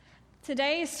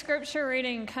Today's scripture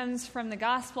reading comes from the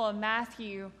Gospel of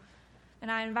Matthew, and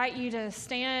I invite you to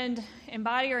stand in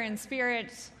body or in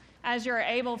spirit as you're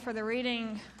able for the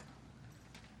reading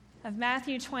of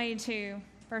Matthew 22,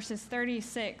 verses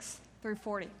 36 through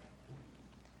 40,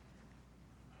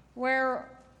 where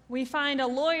we find a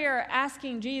lawyer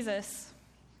asking Jesus,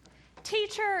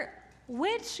 "Teacher,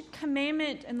 which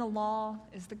commandment in the law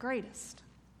is the greatest?"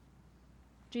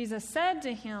 Jesus said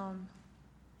to him,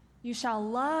 "You shall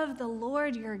love the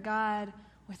Lord your God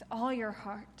with all your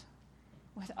heart,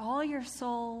 with all your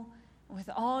soul, and with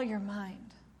all your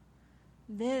mind.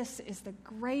 This is the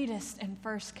greatest and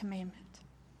first commandment.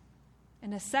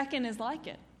 And a second is like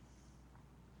it.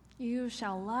 You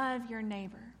shall love your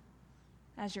neighbor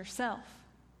as yourself.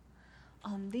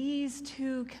 On these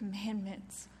two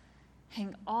commandments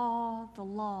hang all the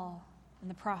law and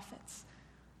the prophets."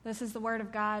 This is the word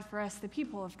of God for us, the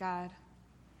people of God.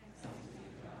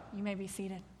 You may be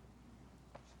seated.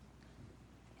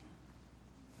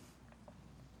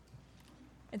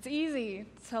 It's easy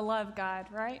to love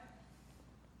God, right?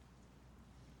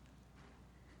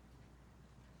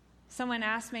 Someone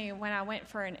asked me when I went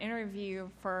for an interview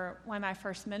for one of my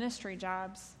first ministry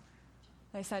jobs,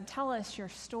 they said, "Tell us your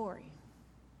story."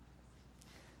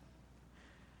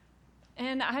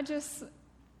 And I just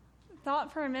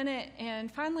thought for a minute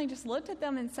and finally just looked at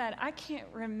them and said, I can't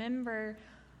remember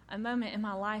a moment in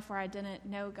my life where I didn't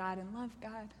know God and love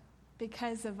God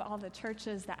because of all the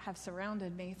churches that have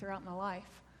surrounded me throughout my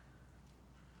life.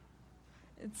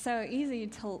 It's so easy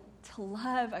to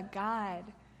love a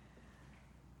God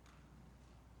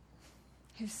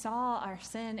who saw our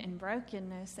sin and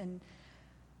brokenness and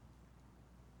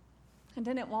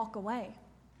didn't walk away,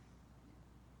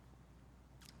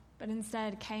 but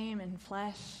instead came in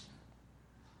flesh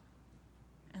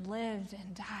and lived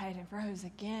and died and rose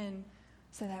again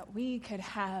so that we could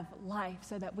have life,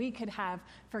 so that we could have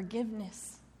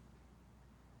forgiveness.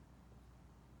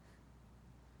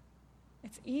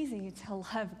 It's easy to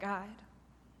love God.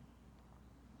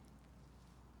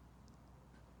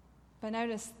 But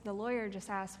notice the lawyer just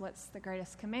asked, "What's the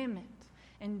greatest commandment?"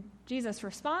 And Jesus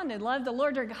responded, "Love the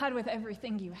Lord your God with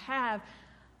everything you have."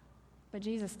 But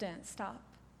Jesus didn't stop.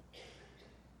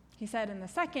 He said, "And the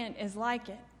second is like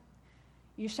it.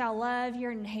 You shall love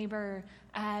your neighbor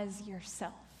as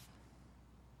yourself."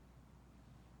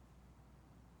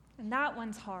 And that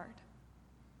one's hard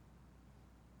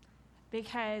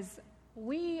because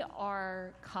we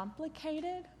are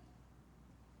complicated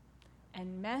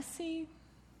and messy.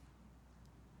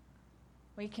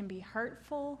 We can be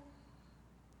hurtful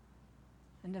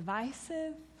and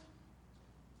divisive.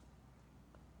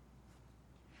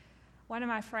 One of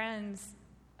my friends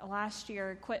last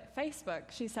year quit Facebook.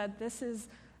 She said, "This is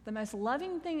the most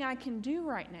loving thing I can do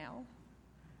right now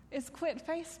is quit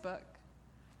Facebook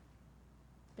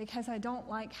because I don't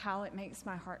like how it makes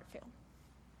my heart feel."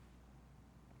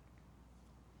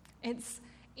 It's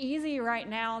easy right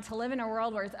now to live in a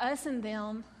world where it's us and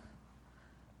them,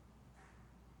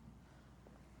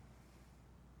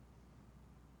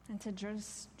 and to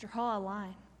just draw a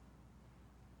line.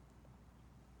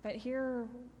 But here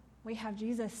we have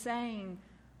Jesus saying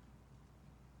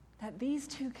that these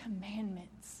two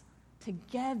commandments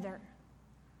together,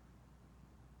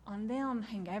 on them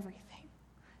hang everything.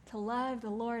 To love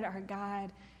the Lord our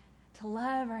God, to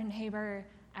love our neighbor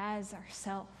as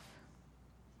ourselves.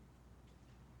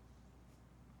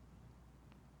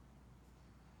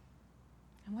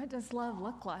 And what does love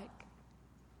look like?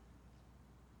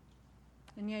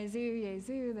 In Yezu,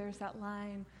 Yezu, there's that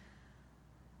line,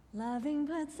 "Loving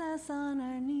puts us on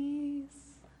our knees."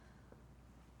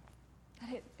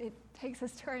 That it takes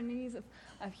us to our knees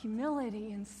of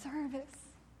humility and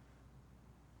service.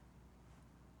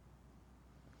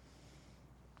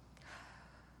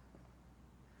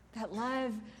 That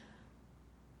love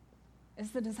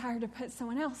is the desire to put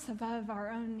someone else above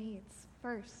our own needs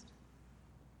first.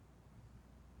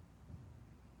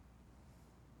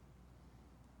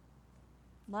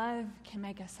 Love can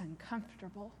make us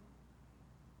uncomfortable.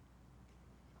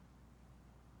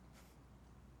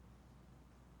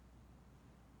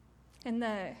 In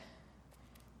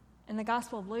the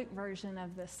Gospel of Luke version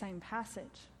of the same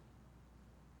passage,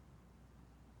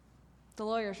 the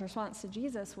lawyer's response to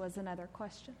Jesus was another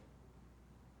question.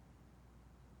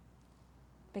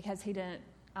 Because he didn't,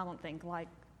 I don't think, like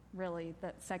really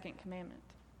that second commandment.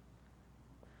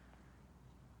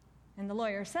 And the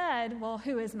lawyer said, "Well,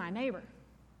 who is my neighbor?"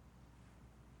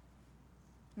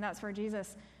 And that's where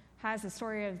Jesus has the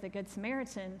story of the Good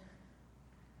Samaritan.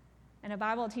 And a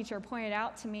Bible teacher pointed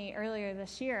out to me earlier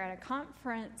this year at a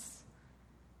conference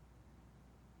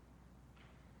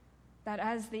that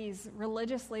as these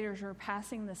religious leaders were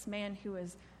passing this man who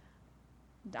was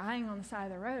dying on the side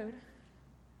of the road,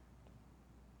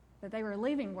 that they were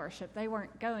leaving worship. They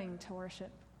weren't going to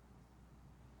worship.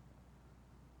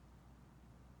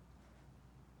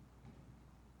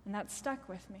 And that stuck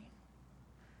with me,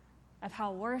 of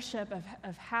how worship,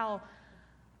 of how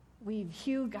we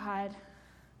view God,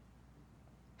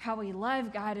 how we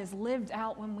love God is lived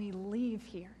out when we leave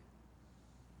here.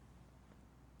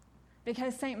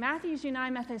 Because St. Matthew's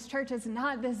United Methodist Church is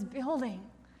not this building.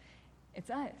 It's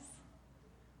us.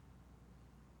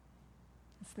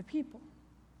 It's the people.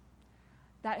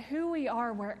 That who we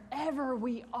are, wherever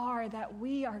we are, that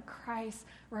we are Christ's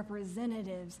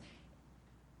representatives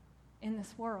in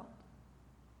this world.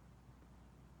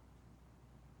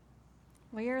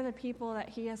 We are the people that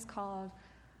he has called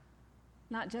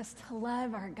not just to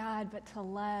love our God, but to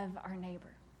love our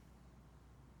neighbor.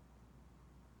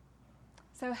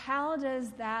 So how does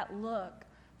that look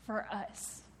for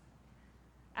us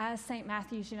as St.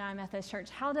 Matthew's United Methodist Church?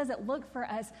 How does it look for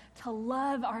us to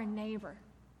love our neighbor?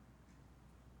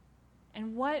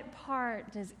 And what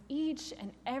part does each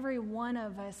and every one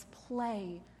of us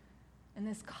play in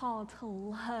this call to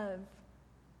love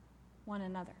one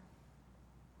another?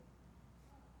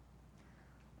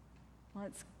 Well,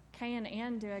 Kay and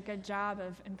Ann do a good job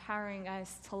of empowering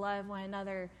us to love one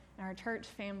another in our church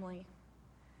family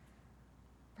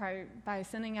by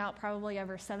sending out probably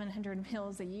over 700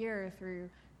 meals a year through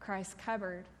Christ's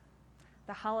Cupboard,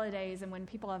 the holidays, and when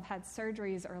people have had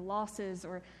surgeries or losses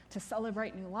or to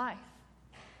celebrate new life.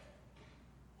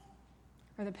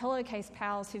 Or the pillowcase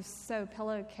pals who sew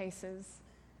pillowcases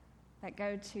that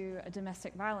go to a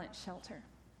domestic violence shelter.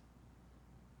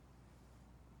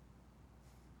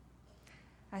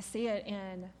 I see it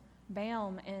in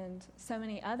BAM and so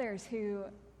many others who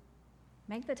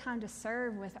make the time to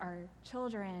serve with our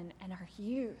children and our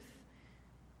youth.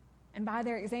 And by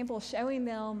their example, showing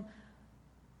them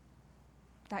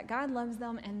that God loves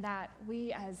them and that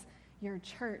we as your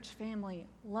church family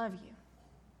love you.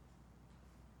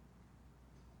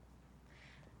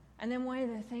 And then one of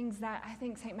the things that I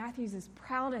think St. Matthew's is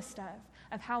proudest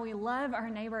of how we love our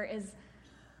neighbor, is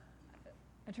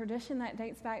a tradition that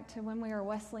dates back to when we were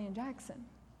Wesley and Jackson,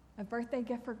 a birthday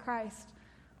gift for Christ,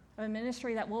 of a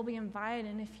ministry that we'll be invited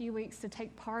in a few weeks to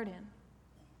take part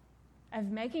in, of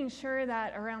making sure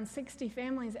that around 60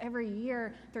 families every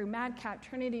year through Madcap,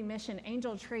 Trinity Mission,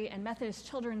 Angel Tree, and Methodist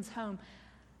Children's Home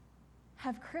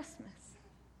have Christmas.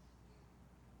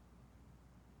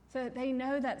 So that they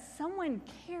know that someone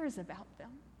cares about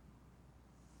them.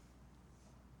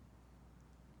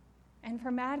 And for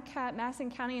Madcap,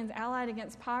 Madison Countyans Allied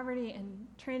Against Poverty, and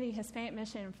Trinity Hispanic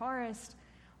Mission in Forest,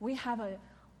 we have a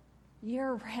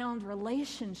year-round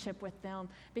relationship with them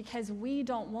because we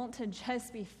don't want to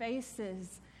just be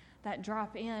faces that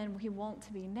drop in. We want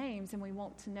to be names, and we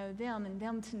want to know them and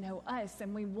them to know us,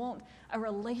 and we want a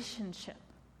relationship.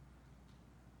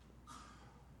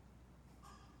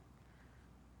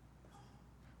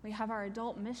 We have our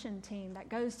adult mission team that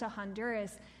goes to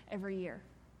Honduras every year.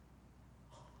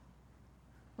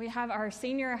 We have our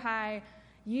senior high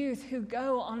youth who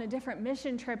go on a different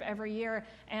mission trip every year,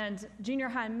 and junior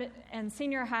high and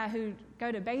senior high who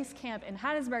go to base camp in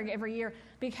Hattiesburg every year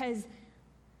because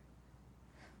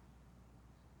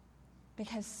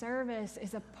service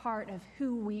is a part of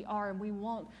who we are, and we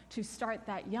want to start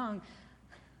that young.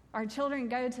 Our children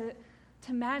go to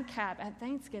Madcap at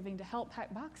Thanksgiving to help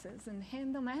pack boxes and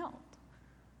hand them out.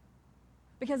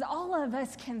 Because all of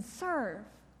us can serve.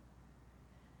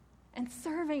 And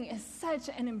serving is such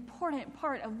an important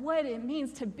part of what it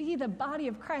means to be the body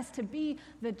of Christ, to be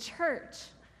the church.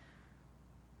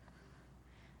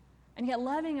 And yet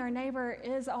loving our neighbor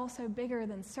is also bigger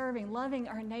than serving. Loving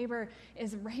our neighbor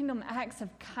is random acts of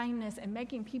kindness and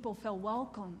making people feel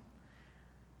welcome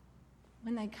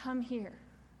when they come here.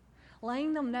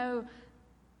 Letting them know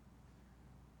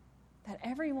that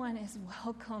everyone is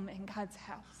welcome in God's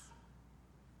house.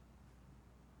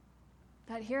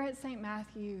 That here at St.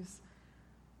 Matthew's,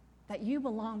 that you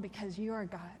belong because you are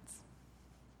God's.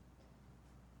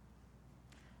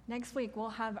 Next week, we'll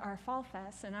have our Fall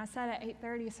Fest, and I said at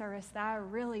 8:30 service that I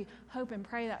really hope and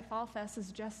pray that Fall Fest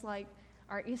is just like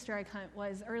our Easter egg hunt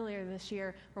was earlier this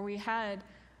year, where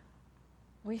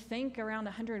we think around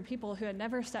 100 people who had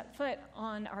never stepped foot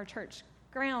on our church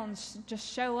grounds just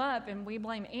show up, and we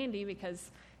blame Andy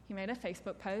because he made a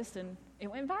Facebook post and it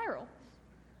went viral.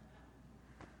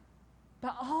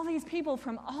 But all these people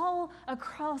from all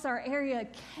across our area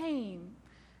came,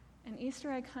 an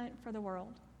Easter egg hunt for the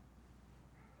world.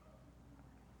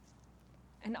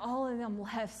 And all of them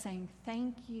left saying,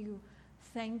 thank you,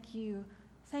 thank you,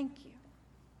 thank you.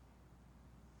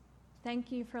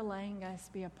 Thank you for letting us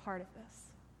be a part of this.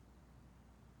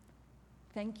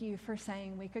 Thank you for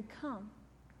saying we could come.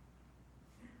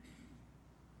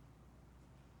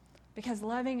 Because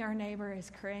loving our neighbor is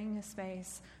creating a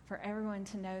space for everyone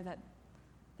to know that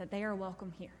they are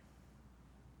welcome here.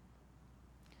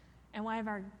 And one of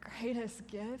our greatest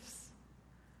gifts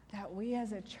that we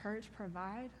as a church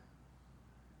provide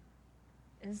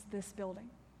is this building.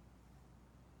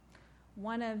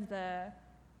 One of the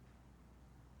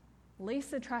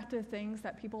least attractive things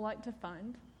that people like to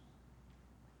fund,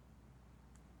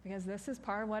 because this is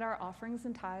part of what our offerings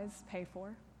and tithes pay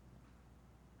for.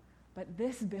 But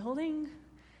this building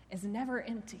is never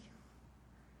empty.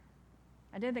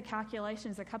 I did the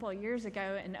calculations a couple of years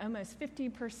ago, and almost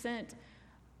 50%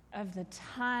 of the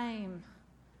time,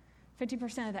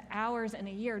 50% of the hours in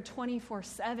a year,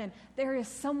 24/7, there is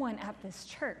someone at this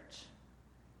church.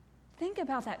 Think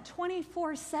about that,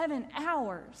 24/7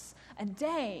 hours a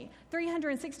day,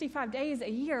 365 days a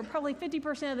year, probably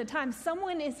 50% of the time,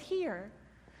 someone is here.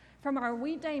 From our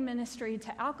weekday ministry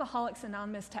to Alcoholics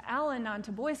Anonymous, to Al-Anon,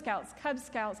 to Boy Scouts, Cub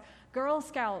Scouts, Girl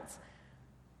Scouts,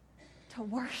 to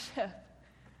worship.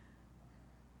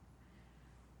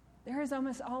 There is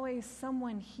almost always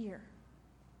someone here.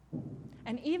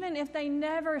 And even if they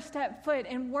never step foot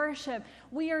in worship,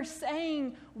 we are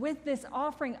saying with this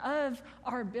offering of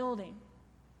our building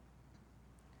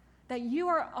that you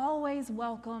are always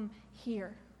welcome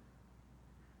here.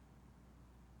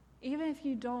 Even if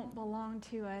you don't belong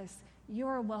to us, you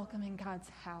are welcome in God's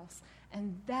house.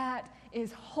 And that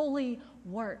is holy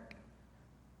work.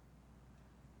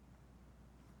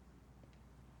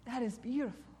 That is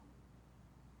beautiful.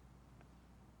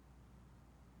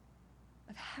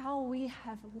 Of how we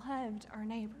have loved our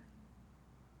neighbor.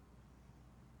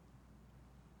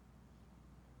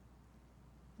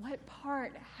 What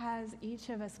part has each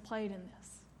of us played in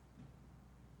this?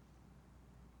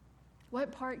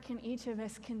 What part can each of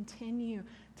us continue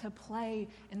to play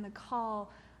in the call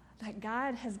that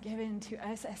God has given to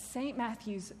us as St.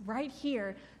 Matthew's right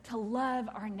here to love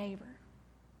our neighbor?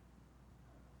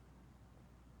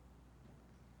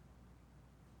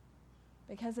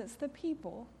 Because it's the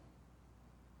people,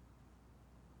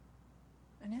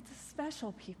 and it's a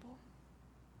special people.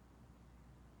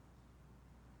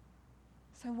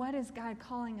 So what is God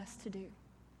calling us to do?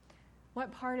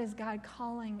 What part is God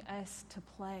calling us to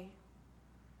play?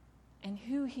 And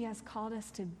who he has called us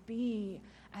to be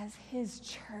as his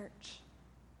church.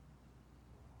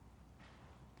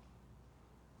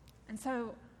 And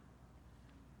so,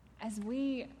 as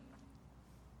we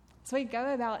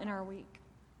go about in our week,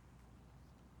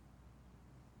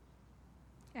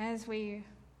 as we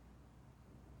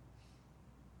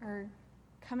are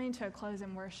coming to a close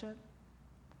in worship,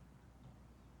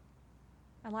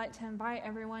 I'd like to invite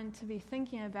everyone to be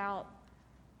thinking about,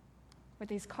 with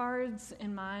these cards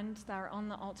in mind that are on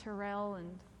the altar rail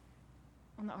and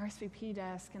on the RSVP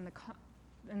desk and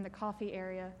in the coffee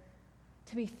area,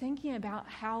 to be thinking about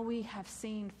how we have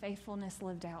seen faithfulness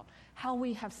lived out, how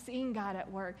we have seen God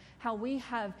at work, how we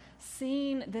have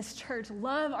seen this church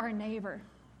love our neighbor.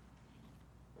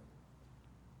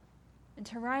 And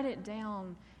to write it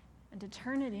down and to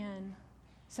turn it in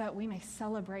so that we may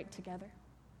celebrate together.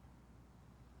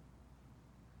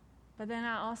 But then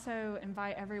I also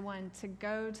invite everyone to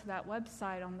go to that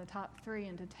website on the top 3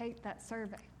 and to take that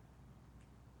survey.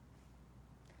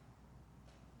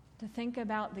 To think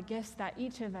about the gifts that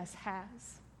each of us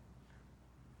has.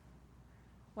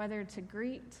 Whether to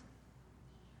greet,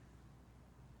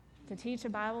 to teach a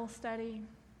Bible study,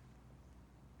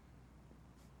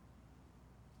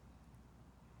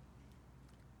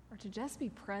 or to just be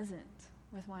present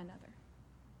with one another.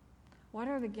 What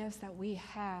are the gifts that we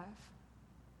have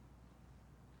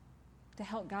to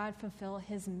help God fulfill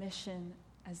his mission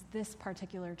as this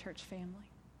particular church family?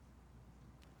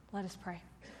 Let us pray.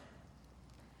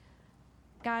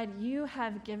 God, you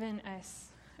have given us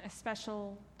a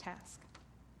special task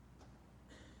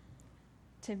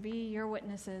to be your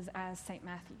witnesses as St.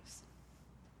 Matthew's,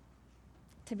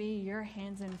 to be your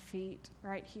hands and feet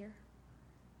right here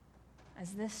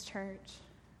as this church.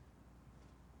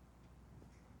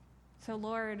 So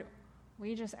Lord,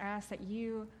 we just ask that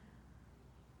you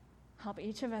help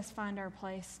each of us find our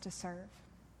place to serve,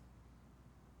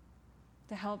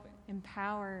 to help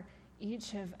empower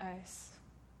each of us.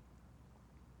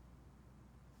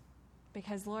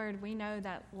 Because, Lord, we know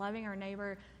that loving our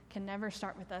neighbor can never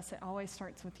start with us. It always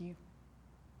starts with you.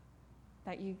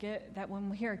 That when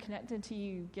we are connected to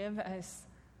you, give us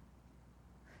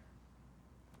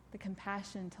the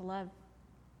compassion to love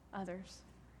others.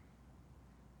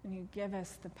 And you give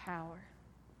us the power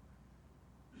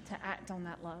to act on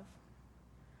that love.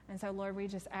 And so, Lord, we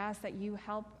just ask that you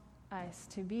help us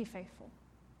to be faithful.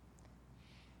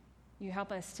 You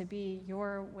help us to be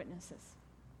your witnesses.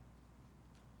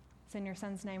 It's in your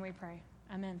Son's name we pray.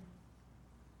 Amen.